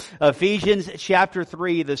Ephesians chapter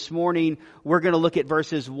 3 this morning, we're going to look at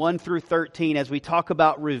verses 1 through 13 as we talk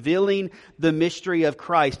about revealing the mystery of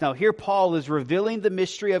Christ. Now here Paul is revealing the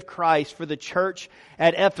mystery of Christ for the church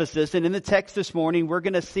at Ephesus. And in the text this morning, we're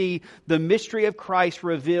going to see the mystery of Christ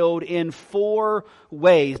revealed in 4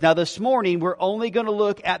 ways. Now this morning, we're only going to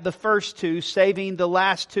look at the first 2, saving the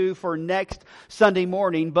last 2 for next Sunday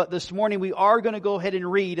morning. But this morning, we are going to go ahead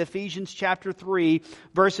and read Ephesians chapter 3,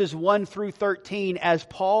 verses 1 through 13, as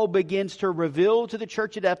Paul begins to reveal to the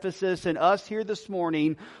church at Ephesus and us here this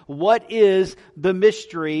morning, what is the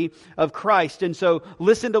mystery of Christ. And so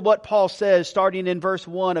listen to what Paul says, starting in verse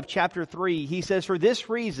 1 of chapter 3. He says, "For this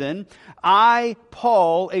reason, I,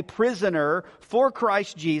 Paul, a prisoner for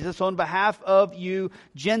Christ Jesus, on behalf of you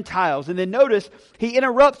Gentiles." And then notice, he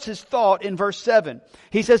interrupts his thought in verse 7.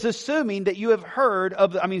 He says, assuming that you have heard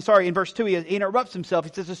of, in verse 2, he interrupts himself.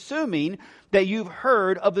 He says, assuming that you've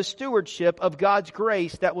heard of the stewardship of God's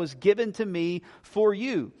grace that was given to me for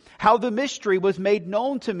you, how the mystery was made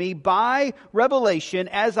known to me by revelation,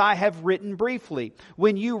 as I have written briefly.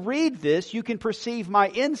 When you read this, you can perceive my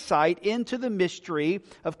insight into the mystery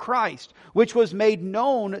of Christ, which was made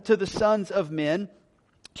known to the sons of men,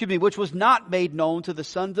 which was not made known to the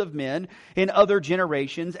sons of men in other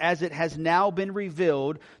generations, as it has now been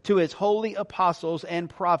revealed to his holy apostles and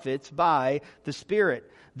prophets by the Spirit.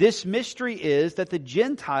 This mystery is that the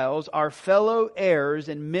Gentiles are fellow heirs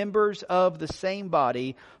and members of the same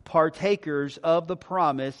body, partakers of the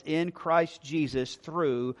promise in Christ Jesus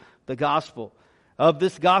through the gospel. Of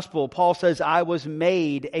this gospel, Paul says, I was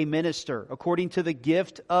made a minister according to the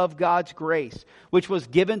gift of God's grace, which was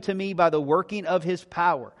given to me by the working of His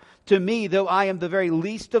power. To me, though I am the very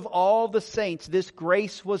least of all the saints, this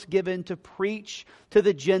grace was given to preach to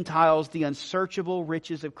the Gentiles the unsearchable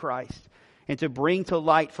riches of Christ, and to bring to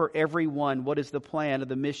light for everyone what is the plan of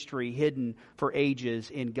the mystery hidden for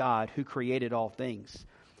ages in God, who created all things,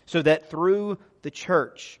 so that through the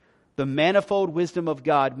church the manifold wisdom of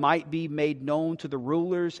God might be made known to the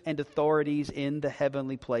rulers and authorities in the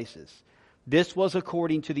heavenly places. This was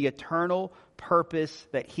according to the eternal purpose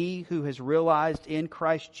that He who has realized in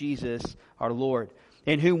Christ Jesus our Lord,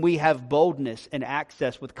 in whom we have boldness and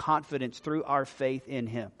access with confidence through our faith in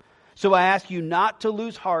Him. So I ask you not to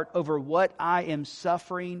lose heart over what I am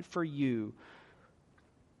suffering for you,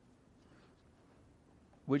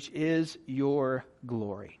 which is your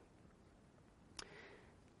glory.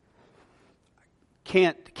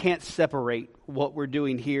 Can't separate what we're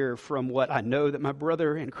doing here from what I know that my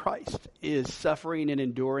brother in Christ is suffering and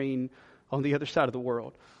enduring on the other side of the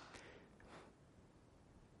world.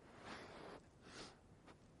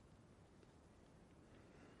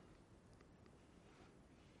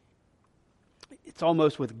 It's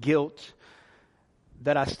almost with guilt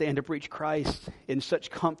that I stand to preach Christ in such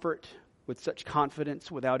comfort, with such confidence,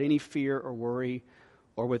 without any fear or worry,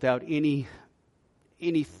 or without any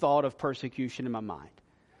thought of persecution in my mind.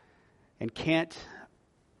 And can't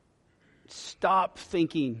stop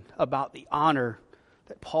thinking about the honor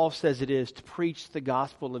that Paul says it is to preach the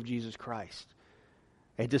gospel of Jesus Christ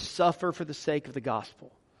and to suffer for the sake of the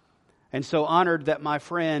gospel. And so honored that my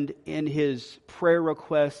friend, in his prayer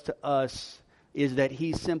request to us, is that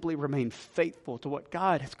he simply remain faithful to what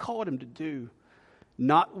God has called him to do.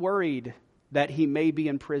 Not worried that he may be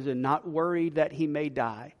in prison, not worried that he may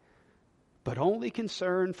die, but only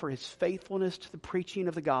concerned for his faithfulness to the preaching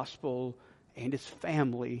of the gospel and his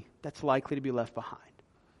family that's likely to be left behind.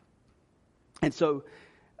 And so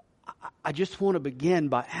I just want to begin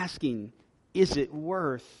by asking, is it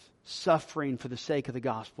worth suffering for the sake of the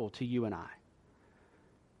gospel to you and I?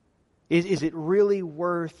 Is it really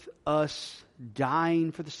worth us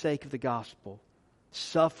dying for the sake of the gospel,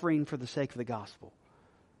 suffering for the sake of the gospel?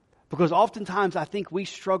 Because oftentimes I think we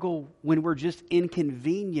struggle when we're just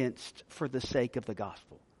inconvenienced for the sake of the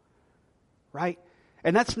gospel. Right?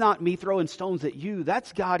 And that's not me throwing stones at you.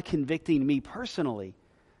 That's God convicting me personally.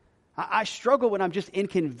 I struggle when I'm just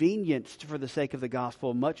inconvenienced for the sake of the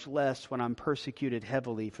gospel, much less when I'm persecuted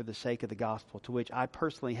heavily for the sake of the gospel, to which I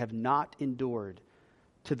personally have not endured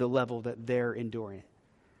to the level that they're enduring it.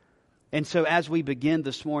 And so as we begin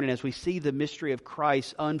this morning, as we see the mystery of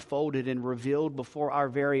Christ unfolded and revealed before our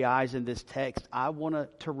very eyes in this text, I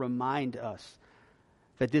want to remind us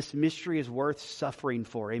that this mystery is worth suffering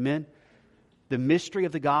for. Amen? The mystery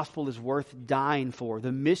of the gospel is worth dying for.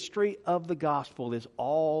 The mystery of the gospel is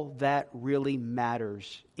all that really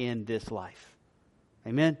matters in this life.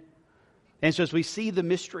 Amen? And so as we see the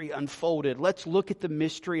mystery unfolded, let's look at the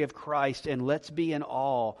mystery of Christ and let's be in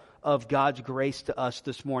awe of God's grace to us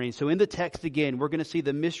this morning. So in the text again, we're going to see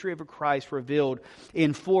the mystery of Christ revealed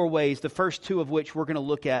in 4 ways, the first 2 of which we're going to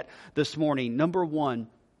look at this morning. Number 1,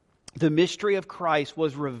 The mystery of Christ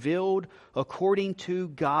was revealed according to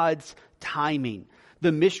God's timing.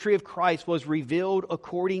 The mystery of Christ was revealed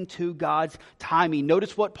according to God's timing.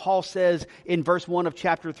 Notice what Paul says in verse 1 of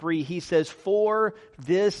chapter 3. He says, "For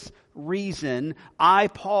this reason, I,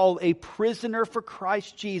 Paul, a prisoner for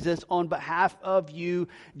Christ Jesus, on behalf of you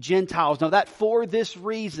Gentiles." Now that "for this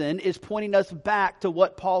reason" is pointing us back to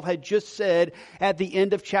what Paul had just said at the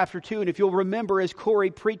end of chapter 2. And if you'll remember, as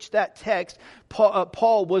Corey preached that text,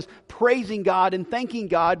 Paul was praising God and thanking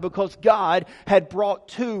God because God had brought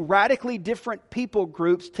two radically different people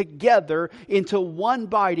groups together into one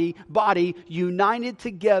body united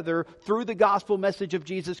together through the gospel message of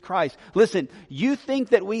Jesus Christ. Listen, you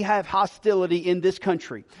think that we have hostility in this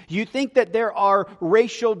country. You think that there are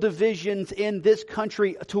racial divisions in this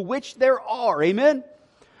country, to which there are. Amen?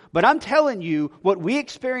 But I'm telling you, what we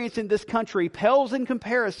experience in this country pales in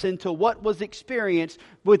comparison to what was experienced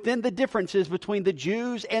within the differences between the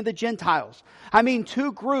Jews and the Gentiles. I mean,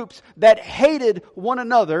 two groups that hated one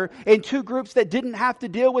another and two groups that didn't have to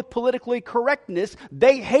deal with politically correctness.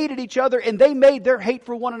 They hated each other and they made their hate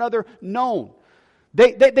for one another known.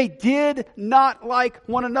 They did not like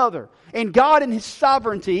one another. And God in His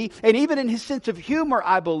sovereignty, and even in His sense of humor,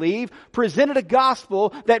 I believe, presented a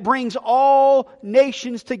gospel that brings all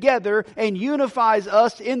nations together and unifies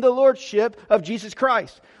us in the lordship of Jesus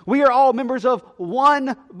Christ. We are all members of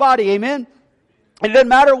one body. Amen? And it doesn't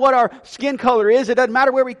matter what our skin color is. It doesn't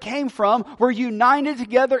matter where we came from. We're united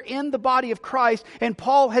together in the body of Christ. And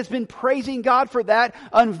Paul has been praising God for that,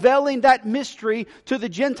 unveiling that mystery to the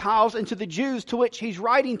Gentiles and to the Jews to which he's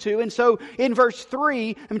writing to. And so in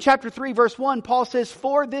chapter 3, verse 1, Paul says,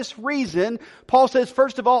 "For this reason," Paul says,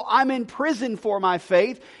 first of all, "I'm in prison for my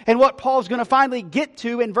faith." And what Paul's going to finally get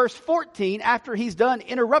to in verse 14, after he's done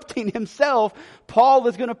interrupting himself, Paul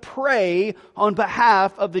is going to pray on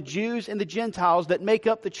behalf of the Jews and the Gentiles that make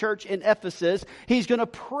up the church in Ephesus. He's going to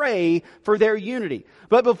pray for their unity.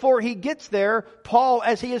 But before he gets there, Paul,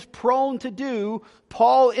 as he is prone to do,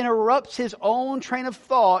 Paul interrupts his own train of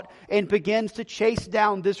thought and begins to chase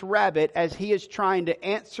down this rabbit as he is trying to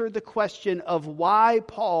answer the question of why,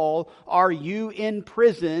 Paul, are you in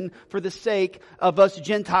prison for the sake of us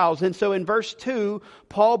Gentiles? And so in verse 2,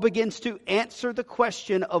 Paul begins to answer the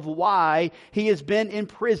question of why he has been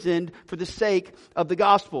imprisoned for the sake of the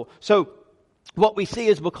gospel. So what we see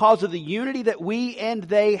is because of the unity that we and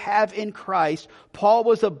they have in Christ, Paul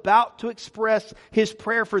was about to express his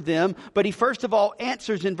prayer for them, but he first of all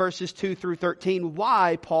answers in verses 2 through 13,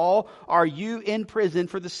 "Why, Paul, are you in prison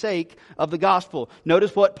for the sake of the gospel?"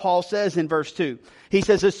 Notice what Paul says in verse 2. He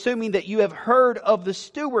says, "Assuming that you have heard of the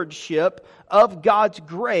stewardship of God's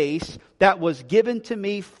grace that was given to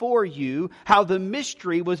me for you, how the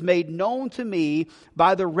mystery was made known to me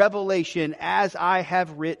by the revelation, as I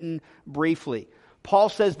have written briefly." Paul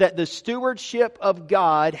says that the stewardship of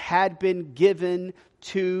God had been given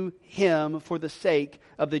to him for the sake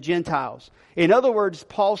of the Gentiles. In other words,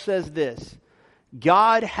 Paul says this: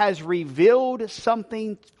 God has revealed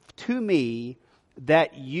something to me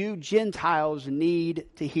that you Gentiles need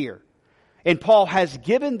to hear. And Paul has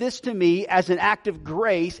given this to me as an act of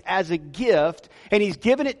grace, as a gift, and he's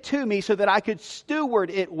given it to me so that I could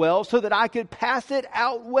steward it well, so that I could pass it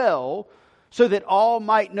out well, so that all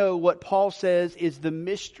might know what Paul says is the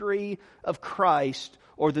mystery of Christ,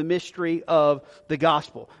 or the mystery of the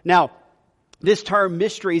gospel. Now, this term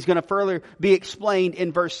mystery is going to further be explained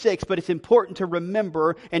in verse 6, but it's important to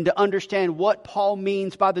remember and to understand what Paul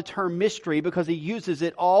means by the term mystery, because he uses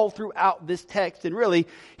it all throughout this text, and really,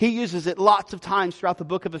 he uses it lots of times throughout the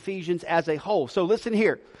book of Ephesians as a whole. So listen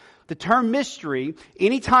here. The term mystery,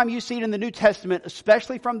 anytime you see it in the New Testament,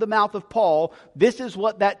 especially from the mouth of Paul, this is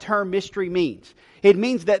what that term mystery means. It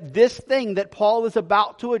means that this thing that Paul is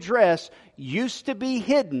about to address used to be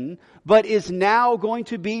hidden, but is now going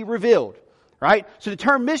to be revealed. Right? So the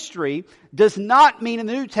term mystery does not mean in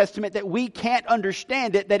the New Testament that we can't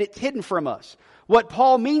understand it, that it's hidden from us. What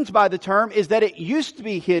Paul means by the term is that it used to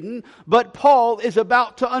be hidden, but Paul is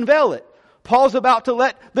about to unveil it. Paul's about to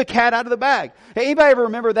let the cat out of the bag. Hey, anybody ever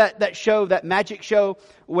remember that show, that magic show,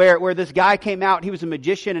 where this guy came out, he was a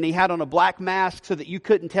magician, and he had on a black mask so that you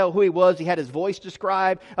couldn't tell who he was. He had his voice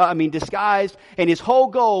disguised, and his whole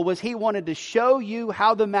goal was he wanted to show you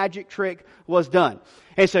how the magic trick was done.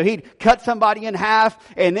 And so he'd cut somebody in half,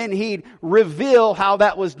 and then he'd reveal how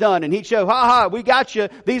that was done. And he'd show, we got you.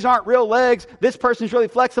 These aren't real legs. This person's really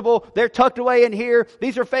flexible. They're tucked away in here.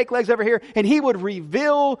 These are fake legs over here. And he would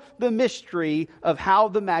reveal the mystery of how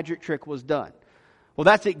the magic trick was done. Well,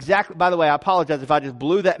 that's exactly, by the way, I apologize if I just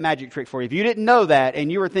blew that magic trick for you. If you didn't know that,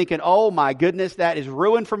 and you were thinking, oh my goodness, that is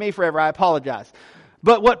ruined for me forever, I apologize.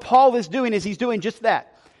 But what Paul is doing is he's doing just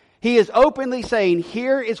that. He is openly saying,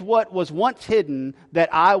 here is what was once hidden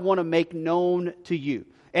that I want to make known to you.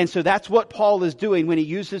 And so that's what Paul is doing when he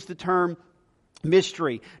uses the term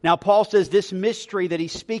mystery. Now, Paul says this mystery that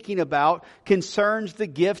he's speaking about concerns the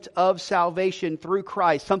gift of salvation through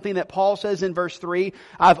Christ. Something that Paul says in verse 3,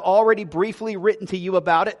 I've already briefly written to you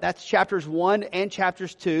about it. That's chapters 1 and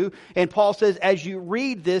chapters 2. And Paul says, as you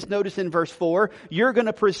read this, notice in verse 4, you're going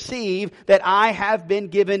to perceive that I have been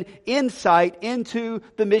given insight into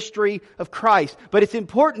the mystery of Christ. But it's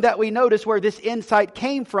important that we notice where this insight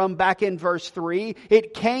came from back in verse 3.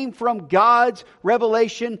 It came from God's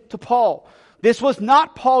revelation to Paul. This was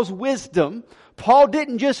not Paul's wisdom. Paul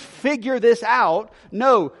didn't just figure this out.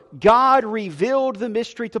 No, God revealed the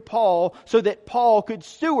mystery to Paul so that Paul could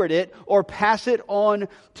steward it or pass it on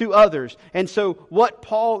to others. And so what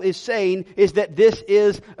Paul is saying is that this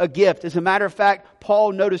is a gift. As a matter of fact,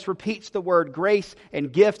 Paul, notice, repeats the word grace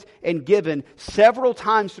and gift and given several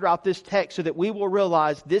times throughout this text so that we will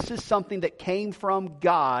realize this is something that came from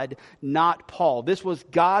God, not Paul. This was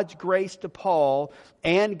God's grace to Paul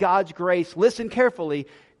and God's grace, listen carefully,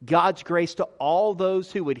 God's grace to all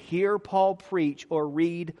those who would hear Paul preach or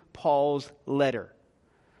read Paul's letter.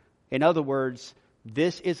 In other words,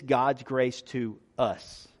 this is God's grace to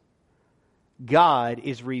us. God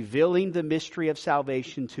is revealing the mystery of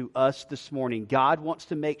salvation to us this morning. God wants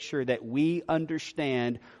to make sure that we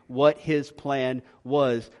understand what His plan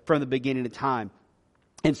was from the beginning of time.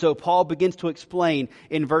 And so Paul begins to explain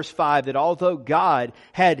in verse 5 that although God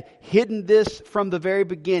had hidden this from the very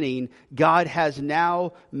beginning, God has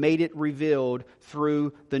now made it revealed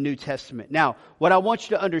through the New Testament. Now, what I want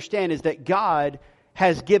you to understand is that God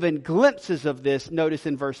has given glimpses of this, notice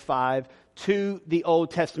in verse 5, to the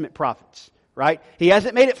Old Testament prophets, right? He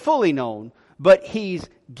hasn't made it fully known, but He's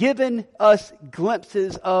given us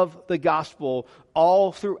glimpses of the gospel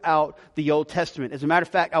all throughout the Old Testament. As a matter of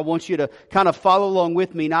fact, I want you to kind of follow along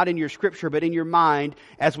with me, not in your scripture, but in your mind,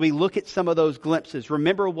 as we look at some of those glimpses.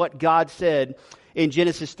 Remember what God said in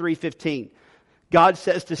Genesis 3:15. God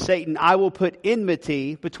says to Satan, I will put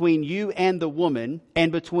enmity between you and the woman,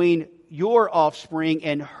 and between your offspring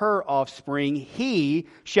and her offspring. He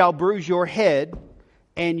shall bruise your head,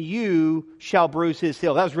 and you shall bruise his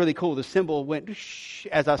heel. That was really cool. The symbol went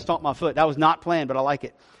as I stomped my foot. That was not planned, but I like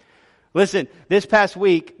it. Listen, this past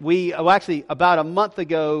week, about a month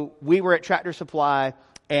ago, we were at Tractor Supply,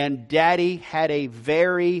 and Daddy had a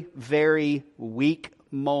very, very weak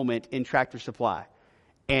moment in Tractor Supply.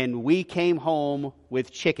 And we came home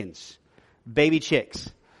with chickens, baby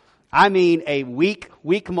chicks. I mean, a weak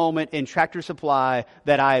moment in Tractor Supply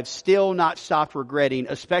that I have still not stopped regretting,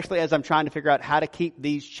 especially as I'm trying to figure out how to keep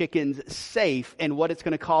these chickens safe and what it's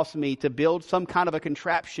going to cost me to build some kind of a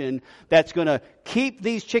contraption that's going to keep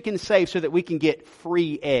these chickens safe so that we can get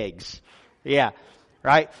free eggs. Yeah,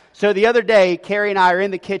 right? So the other day, Carrie and I are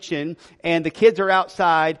in the kitchen and the kids are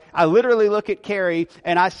outside. I literally look at Carrie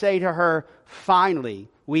and I say to her, finally,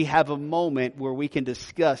 we have a moment where we can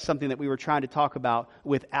discuss something that we were trying to talk about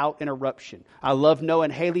without interruption. I love Noah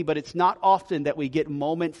and Haley, but it's not often that we get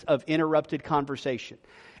moments of interrupted conversation.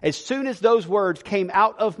 As soon as those words came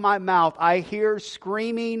out of my mouth, I hear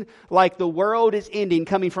screaming like the world is ending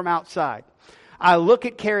coming from outside. I look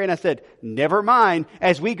at Carrie and I said, never mind,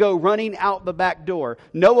 as we go running out the back door.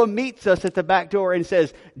 Noah meets us at the back door and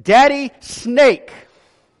says, Daddy, snake.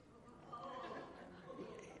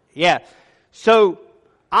 Yeah. So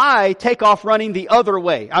I take off running the other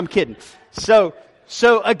way. I'm kidding. So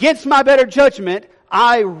against my better judgment,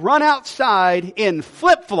 I run outside in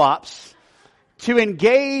flip-flops to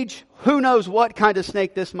engage who knows what kind of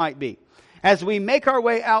snake this might be. As we make our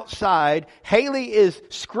way outside, Haley is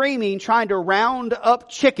screaming, trying to round up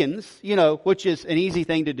chickens, which is an easy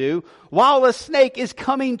thing to do, while a snake is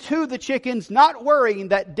coming to the chickens, not worrying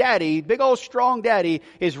that Daddy, big old strong Daddy,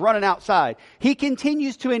 is running outside. He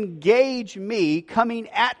continues to engage me, coming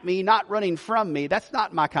at me, not running from me. That's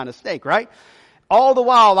not my kind of snake, right? All the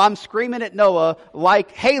while, I'm screaming at Noah like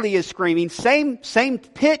Haley is screaming. Same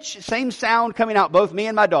pitch, same sound coming out, both me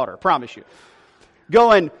and my daughter, promise you.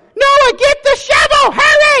 Going, Noah, get the shovel!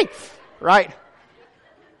 Hurry!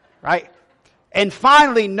 Right? And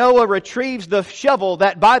finally, Noah retrieves the shovel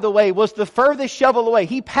that, by the way, was the furthest shovel away.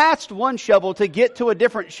 He passed one shovel to get to a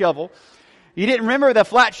different shovel. You didn't remember the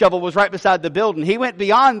flat shovel was right beside the building. He went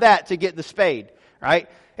beyond that to get the spade, right?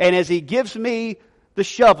 And as he gives me the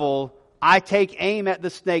shovel, I take aim at the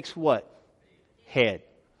snake's what? Head.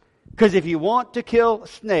 Because if you want to kill a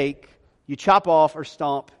snake, you chop off or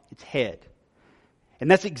stomp its head. And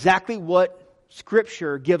that's exactly what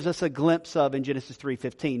Scripture gives us a glimpse of in Genesis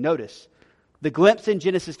 3:15. Notice, the glimpse in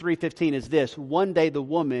Genesis 3:15 is this. One day the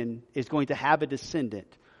woman is going to have a descendant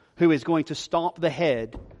who is going to stomp the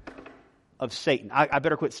head of Satan. I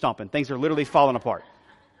better quit stomping. Things are literally falling apart.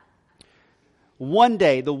 One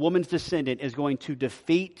day, the woman's descendant is going to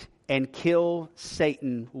defeat and kill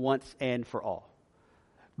Satan once and for all.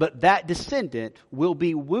 But that descendant will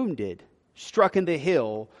be wounded, struck in the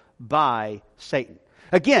heel by Satan.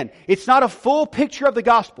 Again, it's not a full picture of the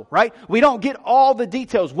gospel, right? We don't get all the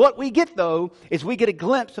details. What we get, though, is we get a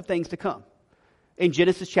glimpse of things to come. In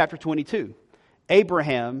Genesis chapter 22,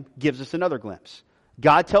 Abraham gives us another glimpse.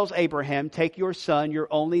 God tells Abraham, take your son, your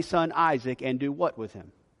only son Isaac, and do what with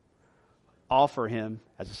him? Offer him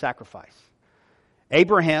as a sacrifice.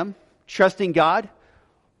 Abraham, trusting God,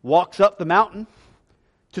 walks up the mountain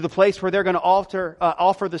to the place where they're going to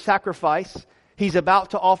offer the sacrifice. He's about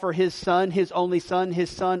to offer his son, his only son, his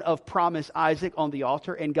son of promise, Isaac, on the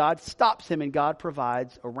altar, and God stops him and God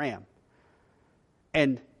provides a ram.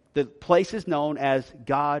 And the place is known as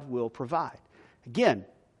God will provide. Again,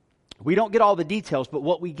 we don't get all the details, but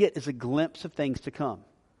what we get is a glimpse of things to come.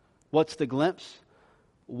 What's the glimpse?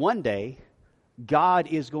 One day, God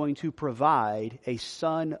is going to provide a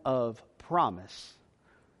son of promise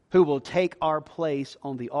who will take our place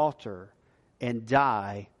on the altar and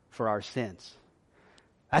die for our sins.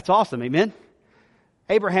 That's awesome, amen?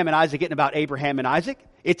 Abraham and Isaac isn't about Abraham and Isaac.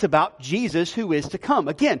 It's about Jesus who is to come.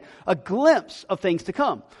 Again, a glimpse of things to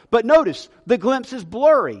come. But notice, the glimpse is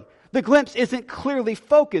blurry. The glimpse isn't clearly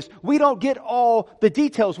focused. We don't get all the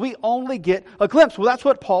details. We only get a glimpse. Well, that's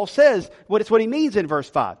what Paul says. It's what he means in verse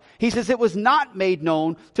 5. He says, it was not made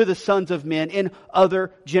known to the sons of men in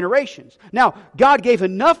other generations. Now, God gave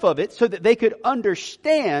enough of it so that they could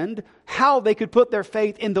understand how they could put their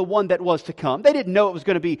faith in the one that was to come. They didn't know it was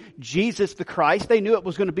going to be Jesus the Christ. They knew it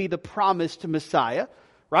was going to be the promised Messiah.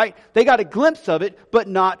 Right? They got a glimpse of it, but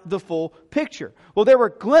not the full picture. Well, there were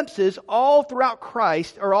glimpses all throughout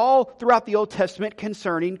Christ, or all throughout the Old Testament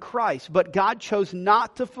concerning Christ. But God chose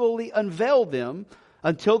not to fully unveil them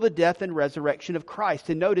until the death and resurrection of Christ.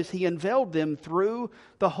 And notice, He unveiled them through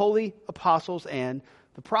the holy apostles and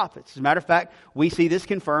the prophets. As a matter of fact, we see this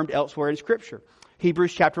confirmed elsewhere in Scripture.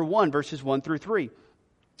 Hebrews chapter 1, verses 1 through 3.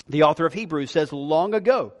 The author of Hebrews says, long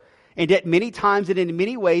ago, and at many times and in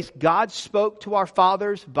many ways, God spoke to our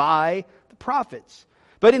fathers by the prophets.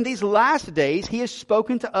 But in these last days, He has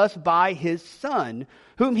spoken to us by His Son,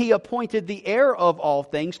 whom He appointed the heir of all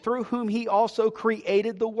things, through whom He also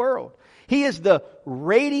created the world. He is the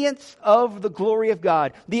radiance of the glory of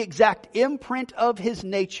God, the exact imprint of His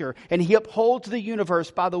nature, and He upholds the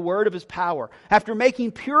universe by the word of His power. After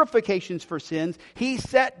making purifications for sins, He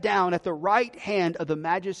sat down at the right hand of the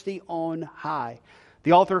Majesty on high.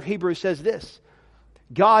 The author of Hebrews says this,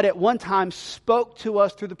 God at one time spoke to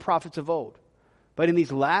us through the prophets of old, but in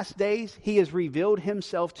these last days He has revealed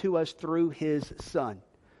Himself to us through His Son,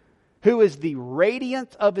 who is the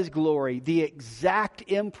radiance of His glory, the exact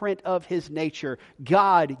imprint of His nature.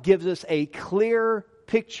 God gives us a clear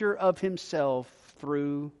picture of Himself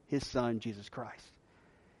through His Son, Jesus Christ.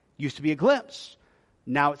 Used to be a glimpse.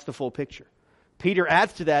 Now it's the full picture. Peter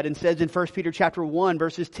adds to that and says in 1 Peter chapter 1,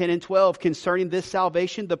 verses 10 and 12, concerning this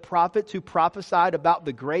salvation, the prophets who prophesied about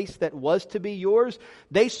the grace that was to be yours,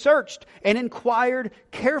 they searched and inquired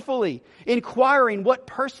carefully, inquiring what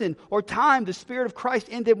person or time the Spirit of Christ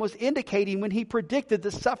in them was indicating when He predicted the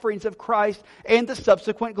sufferings of Christ and the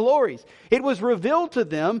subsequent glories. It was revealed to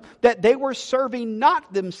them that they were serving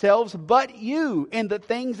not themselves, but you in the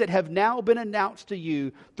things that have now been announced to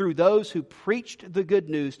you through those who preached the good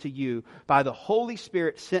news to you by the Holy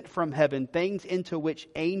Spirit sent from heaven, things into which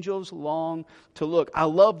angels long to look. I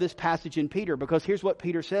love this passage in Peter because here's what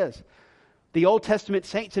Peter says. The Old Testament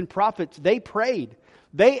saints and prophets, they prayed.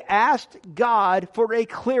 They asked God for a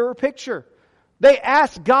clearer picture. They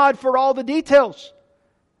asked God for all the details.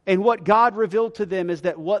 And what God revealed to them is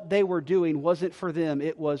that what they were doing wasn't for them,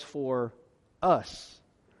 it was for us.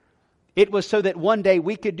 It was so that one day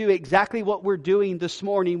we could do exactly what we're doing this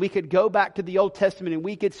morning. We could go back to the Old Testament and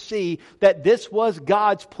we could see that this was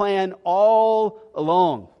God's plan all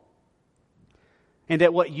along. And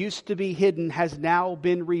that what used to be hidden has now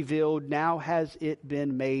been revealed. Now has it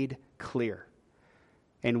been made clear.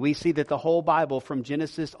 And we see that the whole Bible from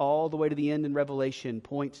Genesis all the way to the end in Revelation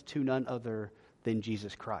points to none other than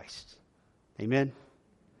Jesus Christ. Amen.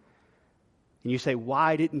 And you say,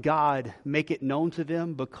 why didn't God make it known to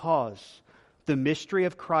them? Because the mystery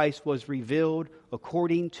of Christ was revealed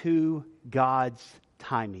according to God's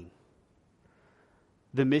timing.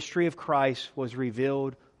 The mystery of Christ was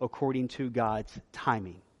revealed according to God's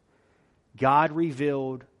timing. God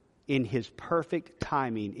revealed in His perfect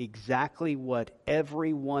timing exactly what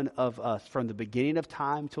every one of us from the beginning of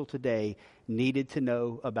time till today needed to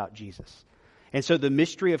know about Jesus. And so the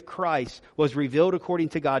mystery of Christ was revealed according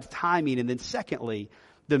to God's timing. And then secondly,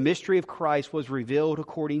 the mystery of Christ was revealed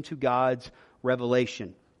according to God's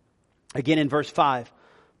revelation. Again, in verse 5,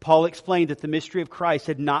 Paul explained that the mystery of Christ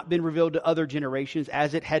had not been revealed to other generations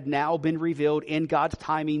as it had now been revealed in God's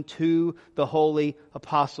timing to the holy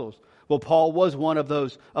apostles. Well, Paul was one of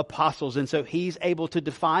those apostles, and so he's able to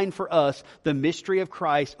define for us the mystery of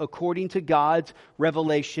Christ according to God's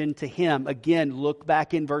revelation to him. Again, look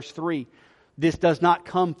back in verse 3. This does not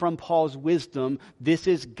come from Paul's wisdom. This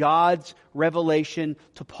is God's revelation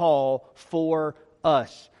to Paul for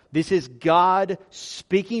us. This is God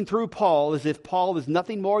speaking through Paul as if Paul is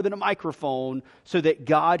nothing more than a microphone so that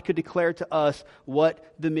God could declare to us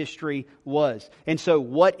what the mystery was. And so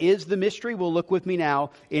what is the mystery? Well, look with me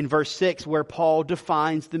now in verse 6 where Paul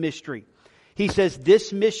defines the mystery. He says,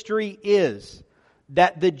 this mystery is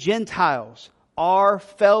that the Gentiles are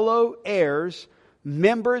fellow heirs,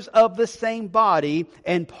 members of the same body,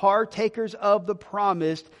 and partakers of the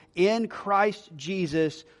promise in Christ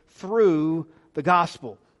Jesus through the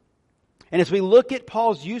gospel. And as we look at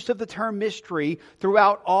Paul's use of the term mystery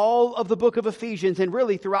throughout all of the book of Ephesians and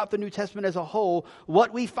really throughout the New Testament as a whole,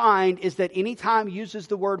 what we find is that anytime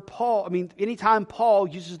anytime Paul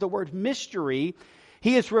uses the word mystery,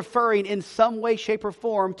 he is referring in some way, shape, or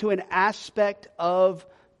form to an aspect of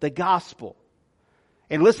the gospel.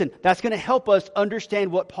 And listen, that's going to help us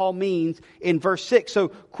understand what Paul means in verse 6. So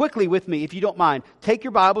quickly with me, if you don't mind, take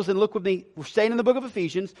your Bibles and look with me. We're staying in the book of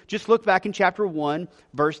Ephesians. Just look back in chapter 1,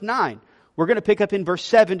 verse 9. We're going to pick up in verse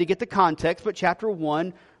 7 to get the context, but chapter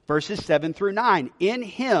 1, verses 7 through 9. In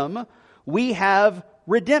Him we have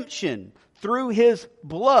redemption through His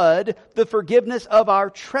blood, the forgiveness of our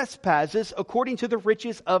trespasses, according to the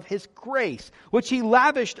riches of His grace, which He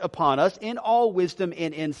lavished upon us in all wisdom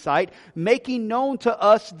and insight, making known to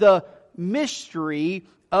us the mystery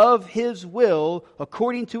of His will,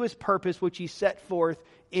 according to His purpose, which He set forth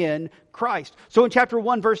in Christ. So in chapter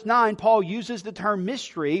 1, verse 9, Paul uses the term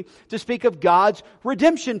mystery to speak of God's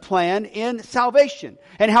redemption plan in salvation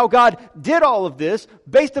and how God did all of this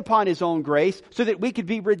based upon His own grace so that we could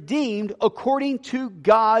be redeemed according to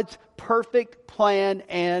God's perfect plan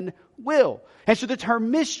and will. And so the term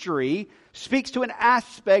mystery speaks to an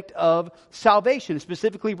aspect of salvation,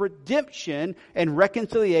 specifically redemption and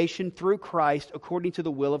reconciliation through Christ according to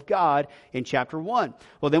the will of God in chapter 1.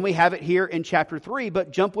 Well, then we have it here in chapter 3,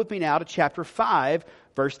 but jump with me now to chapter 5,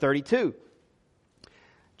 verse 32.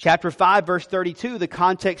 Chapter 5, verse 32, the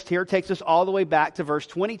context here takes us all the way back to verse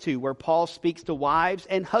 22, where Paul speaks to wives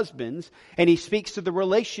and husbands, and he speaks to the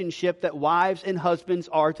relationship that wives and husbands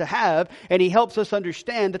are to have, and he helps us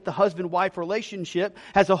understand that the husband-wife relationship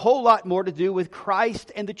has a whole lot more to do with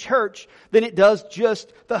Christ and the church than it does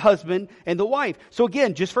just the husband and the wife. So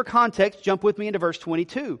again, just for context, jump with me into verse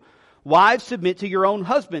 22. Wives, submit to your own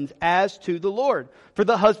husbands as to the Lord. For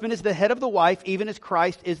the husband is the head of the wife, even as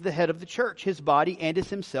Christ is the head of the church, His body, and is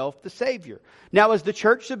Himself the Savior. Now as the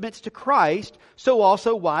church submits to Christ, so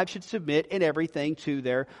also wives should submit in everything to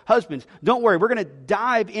their husbands. Don't worry, we're going to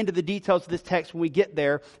dive into the details of this text when we get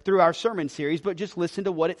there through our sermon series, but just listen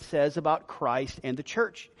to what it says about Christ and the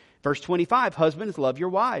church. Verse 25, husbands, love your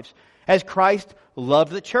wives, as Christ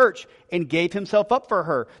loved the church and gave Himself up for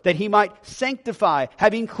her, that He might sanctify,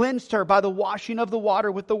 having cleansed her by the washing of the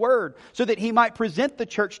water with the word, so that He might present the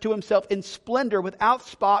church to Himself in splendor, without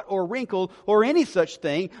spot or wrinkle or any such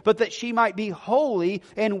thing, but that she might be holy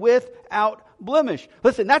and without blemish.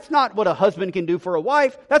 Listen, that's not what a husband can do for a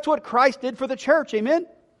wife. That's what Christ did for the church. Amen?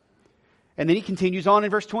 And then he continues on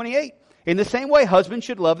in verse 28. In the same way, husbands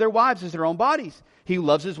should love their wives as their own bodies. He who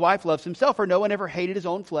loves his wife loves himself, for no one ever hated his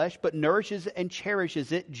own flesh, but nourishes and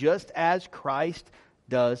cherishes it, just as Christ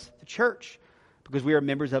does the church, because we are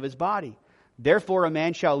members of His body. Therefore, a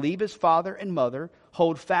man shall leave his father and mother,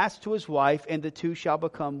 hold fast to his wife, and the two shall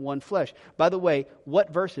become one flesh. By the way,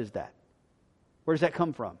 what verse is that? Where does that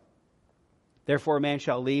come from? Therefore, a man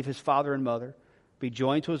shall leave his father and mother, be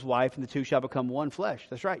joined to his wife, and the two shall become one flesh.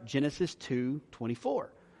 That's right, Genesis 2:24.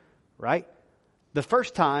 Right? The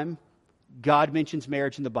first time God mentions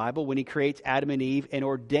marriage in the Bible, when He creates Adam and Eve and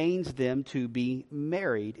ordains them to be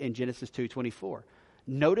married in Genesis 2:24.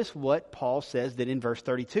 Notice what Paul says then in verse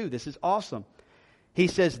 32. This is awesome. He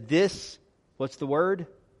says this, what's the word?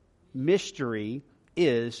 Mystery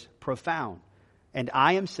is profound. And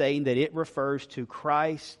I am saying that it refers to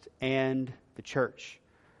Christ and the church.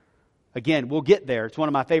 Again, we'll get there. It's one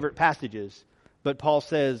of my favorite passages. But Paul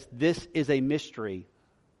says this is a mystery.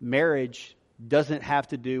 Marriage doesn't have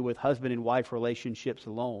to do with husband and wife relationships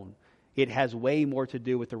alone. It has way more to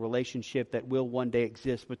do with the relationship that will one day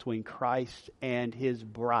exist between Christ and His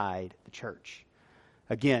bride, the church.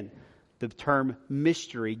 Again, The term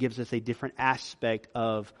mystery gives us a different aspect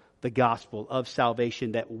of the gospel, of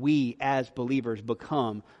salvation, that we as believers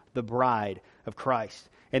become the bride of Christ.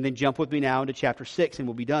 And then jump with me now into chapter 6 and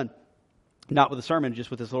we'll be done. Not with the sermon,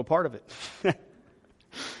 just with this little part of it.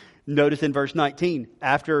 Notice in verse 19,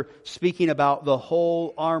 after speaking about the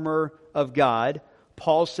whole armor of God,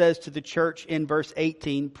 Paul says to the church in verse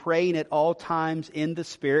 18, praying at all times in the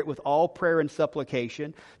Spirit with all prayer and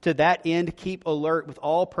supplication. To that end, keep alert with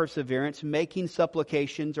all perseverance, making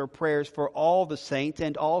supplications or prayers for all the saints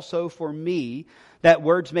and also for me, that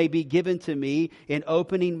words may be given to me in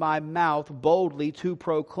opening my mouth boldly to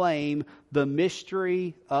proclaim the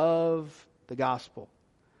mystery of the gospel.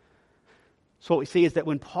 So what we see is that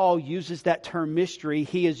when Paul uses that term mystery,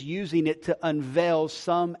 he is using it to unveil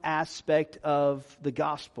some aspect of the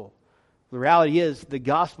gospel. The reality is the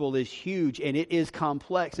gospel is huge and it is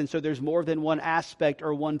complex. And so there's more than one aspect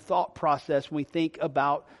or one thought process when we think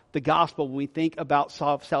about the gospel, when we think about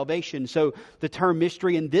salvation. So the term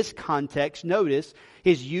mystery in this context, notice,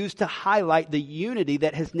 is used to highlight the unity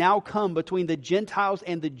that has now come between the Gentiles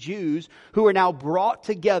and the Jews, who are now brought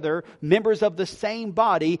together, members of the same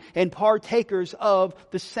body and partakers of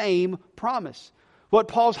the same promise. What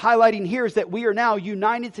Paul's highlighting here is that we are now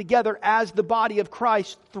united together as the body of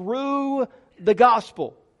Christ through the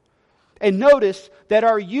gospel. And notice that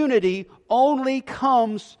our unity only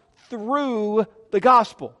comes through the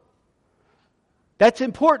gospel. That's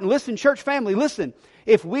important. Listen, church family, listen.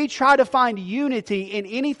 If we try to find unity in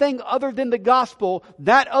anything other than the gospel,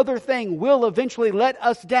 that other thing will eventually let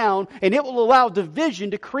us down and it will allow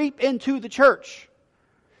division to creep into the church.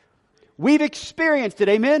 We've experienced it,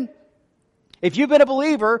 amen? If you've been a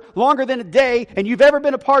believer longer than a day and you've ever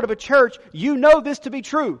been a part of a church, you know this to be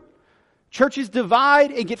true. Churches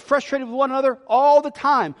divide and get frustrated with one another all the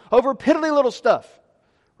time over piddly little stuff.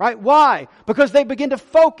 Right? Why? Because they begin to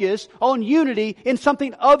focus on unity in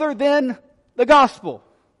something other than the gospel.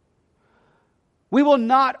 We will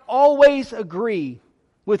not always agree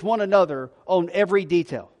with one another on every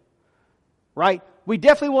detail. Right? We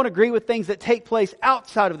definitely won't agree with things that take place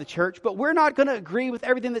outside of the church, but we're not going to agree with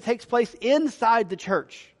everything that takes place inside the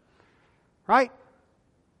church. Right?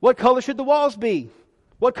 What color should the walls be?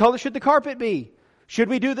 What color should the carpet be? Should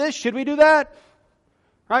we do this? Should we do that?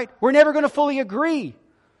 Right? We're never going to fully agree.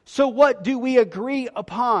 So what do we agree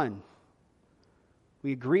upon?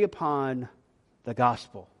 We agree upon the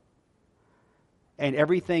gospel. And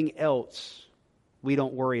everything else we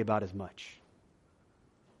don't worry about as much.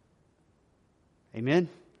 Amen?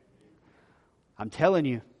 I'm telling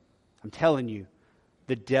you,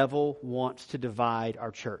 the devil wants to divide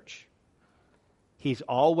our church. He's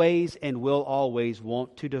always and will always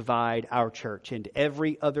want to divide our church and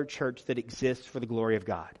every other church that exists for the glory of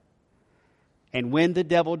God. And when the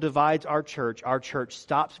devil divides our church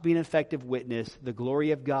stops being an effective witness, the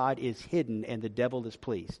glory of God is hidden and the devil is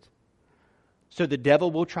pleased. So the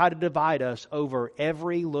devil will try to divide us over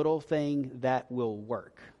every little thing that will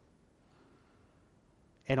work.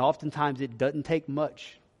 And oftentimes it doesn't take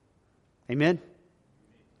much. Amen?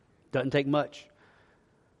 Doesn't take much.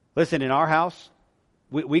 Listen, in our house,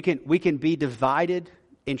 we can be divided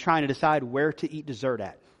in trying to decide where to eat dessert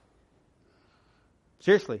at.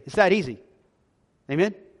 Seriously, it's that easy.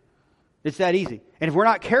 Amen? It's that easy. And if we're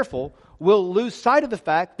not careful, we'll lose sight of the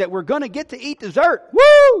fact that we're going to get to eat dessert.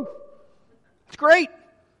 Woo! It's great.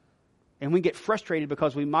 And we get frustrated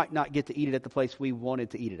because we might not get to eat it at the place we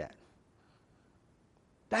wanted to eat it at.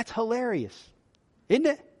 That's hilarious, isn't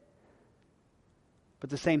it?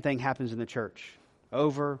 But the same thing happens in the church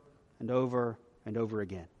over and over and over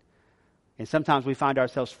again. And sometimes we find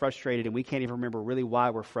ourselves frustrated and we can't even remember really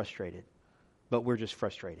why we're frustrated. But we're just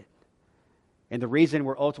frustrated. And the reason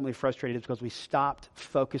we're ultimately frustrated is because we stopped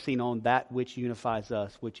focusing on that which unifies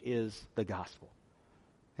us, which is the gospel.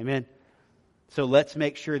 Amen? So let's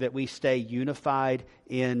make sure that we stay unified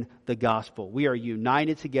in the gospel. We are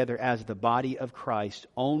united together as the body of Christ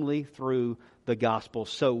only through the gospel.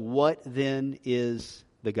 So what then is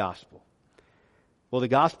the gospel? Well, the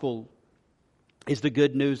gospel is the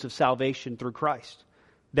good news of salvation through Christ.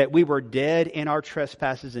 That we were dead in our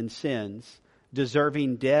trespasses and sins,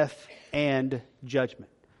 deserving death and judgment.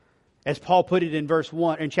 As Paul put it in verse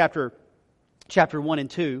 1, in chapter 1 and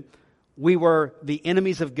 2, we were the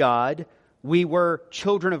enemies of God. We were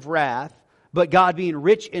children of wrath, but God, being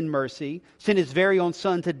rich in mercy, sent His very own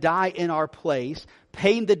Son to die in our place,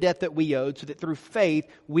 paying the debt that we owed, so that through faith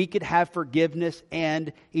we could have forgiveness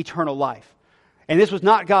and eternal life. And this was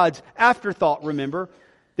not God's afterthought, remember.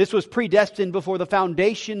 This was predestined before the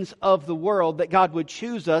foundations of the world, that God would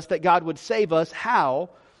choose us, that God would save us. How?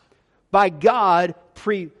 By God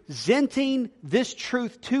presenting this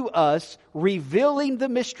truth to us, revealing the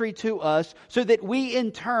mystery to us, so that we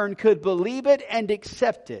in turn could believe it and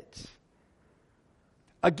accept it.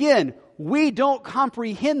 Again, we don't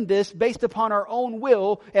comprehend this based upon our own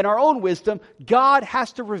will and our own wisdom. God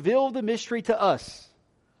has to reveal the mystery to us.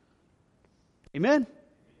 Amen?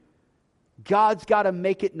 God's got to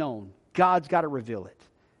make it known. God's got to reveal it.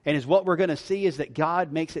 And is what we're going to see is that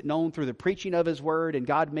God makes it known through the preaching of His Word, and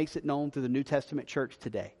God makes it known through the New Testament church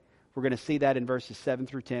today. We're going to see that in verses 7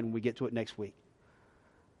 through 10 when we get to it next week.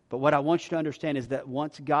 But what I want you to understand is that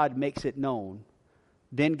once God makes it known,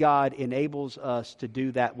 then God enables us to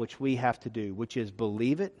do that which we have to do, which is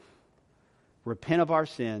believe it, repent of our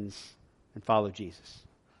sins, and follow Jesus.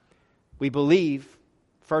 We believe,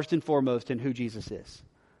 first and foremost, in who Jesus is.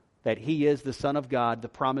 That He is the Son of God, the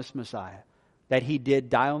promised Messiah. That He did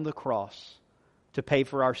die on the cross to pay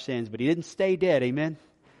for our sins. But He didn't stay dead, amen?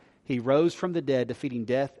 He rose from the dead, defeating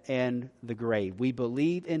death and the grave. We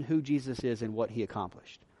believe in who Jesus is and what He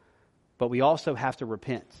accomplished. But we also have to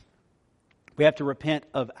repent. We have to repent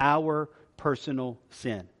of our personal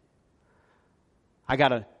sin. I got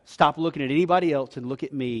to stop looking at anybody else and look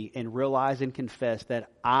at me and realize and confess that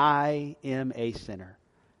I am a sinner.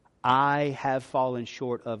 I have fallen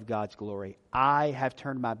short of God's glory. I have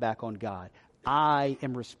turned my back on God. I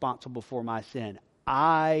am responsible for my sin.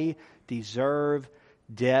 I deserve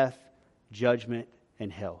death, judgment,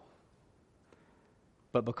 and hell.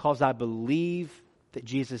 But because I believe that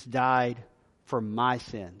Jesus died for my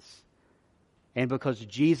sins, and because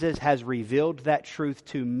Jesus has revealed that truth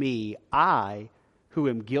to me, I, who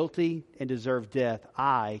am guilty and deserve death,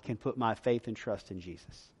 I can put my faith and trust in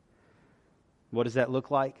Jesus. What does that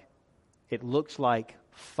look like? It looks like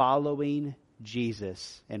following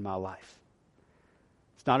Jesus in my life.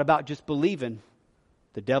 It's not about just believing.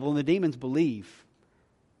 The devil and the demons believe.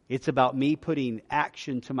 It's about me putting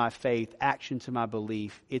action to my faith, action to my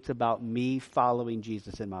belief. It's about me following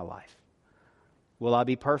Jesus in my life. Will I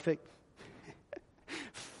be perfect?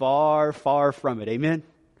 Far, far from it. Amen?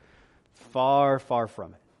 Far, far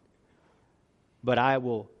from it. But I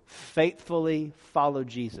will faithfully follow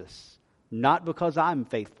Jesus. Not because I'm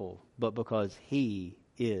faithful, but because He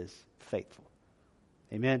is faithful.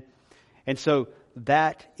 Amen? And so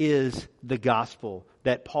that is the gospel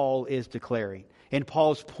that Paul is declaring. And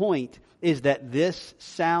Paul's point is that this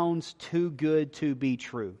sounds too good to be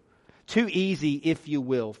true. Too easy, if you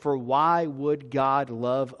will. For why would God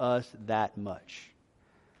love us that much?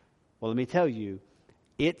 Well, let me tell you,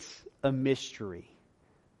 it's a mystery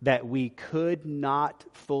that we could not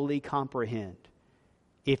fully comprehend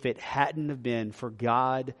if it hadn't have been for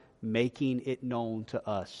God making it known to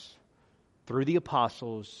us through the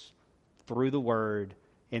apostles, through the Word,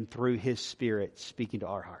 and through His Spirit speaking to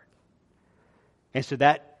our heart. And so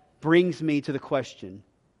that brings me to the question,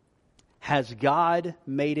 has God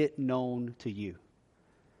made it known to you?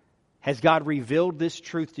 Has God revealed this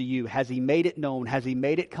truth to you? Has He made it known? Has He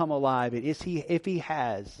made it come alive? And if He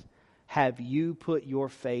has, have you put your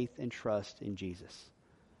faith and trust in Jesus?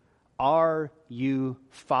 Are you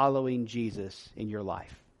following Jesus in your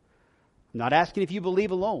life? I'm not asking if you believe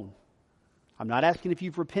alone. I'm not asking if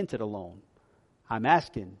you've repented alone. I'm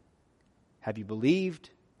asking, have you believed?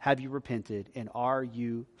 Have you repented? And are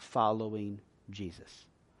you following Jesus?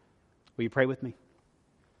 Will you pray with me?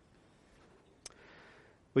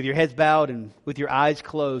 With your heads bowed and with your eyes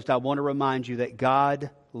closed, I want to remind you that God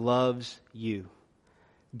loves you.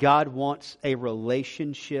 God wants a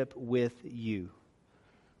relationship with you.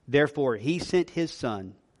 Therefore, He sent His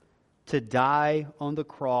Son to die on the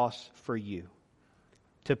cross for you,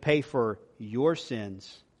 to pay for your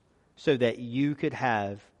sins so that you could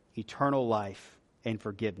have eternal life and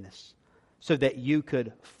forgiveness, so that you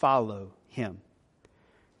could follow Him.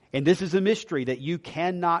 And this is a mystery that you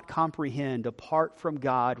cannot comprehend apart from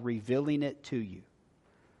God revealing it to you.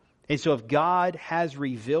 And so if God has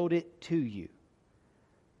revealed it to you,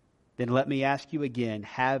 then let me ask you again,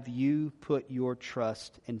 have you put your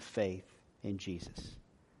trust and faith in Jesus?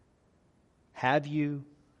 Have you?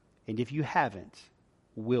 And if you haven't,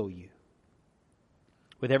 will you?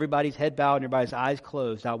 With everybody's head bowed and everybody's eyes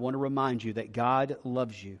closed, I want to remind you that God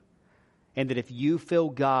loves you. And that if you feel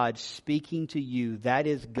God speaking to you, that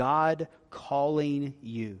is God calling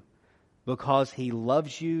you because He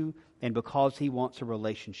loves you and because He wants a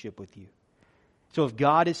relationship with you. So if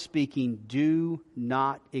God is speaking, do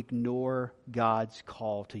not ignore God's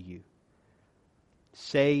call to you.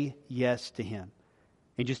 Say yes to Him.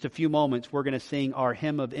 In just a few moments, we're going to sing our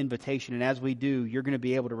hymn of invitation. And as we do, you're going to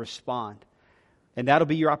be able to respond. And that'll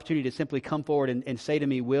be your opportunity to simply come forward and say to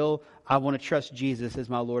me, Will, I want to trust Jesus as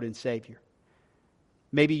my Lord and Savior.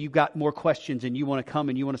 Maybe you've got more questions and you want to come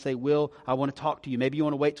and you want to say, Will, I want to talk to you. Maybe you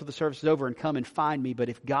want to wait till the service is over and come and find me. But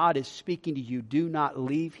if God is speaking to you, do not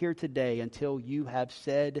leave here today until you have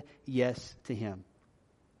said yes to Him.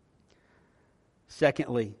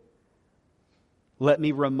 Secondly, let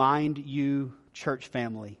me remind you, church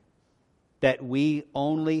family, that we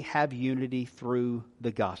only have unity through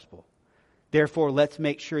the gospel. Therefore, let's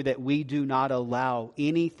make sure that we do not allow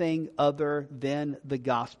anything other than the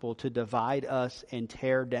gospel to divide us and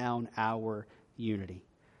tear down our unity.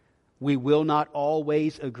 We will not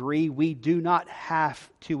always agree. We do not have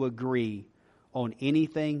to agree on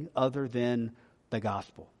anything other than the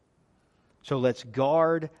gospel. So let's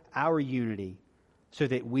guard our unity so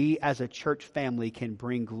that we as a church family can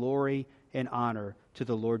bring glory and honor to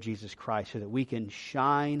the Lord Jesus Christ, so that we can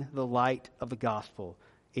shine the light of the gospel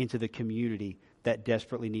into the community that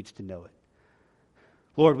desperately needs to know it.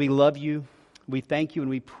 Lord, we love you. We thank you and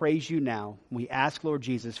we praise you now. We ask, Lord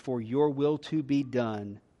Jesus, for your will to be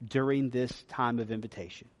done during this time of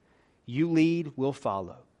invitation. You lead, we'll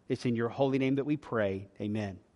follow. It's in your holy name that we pray. Amen.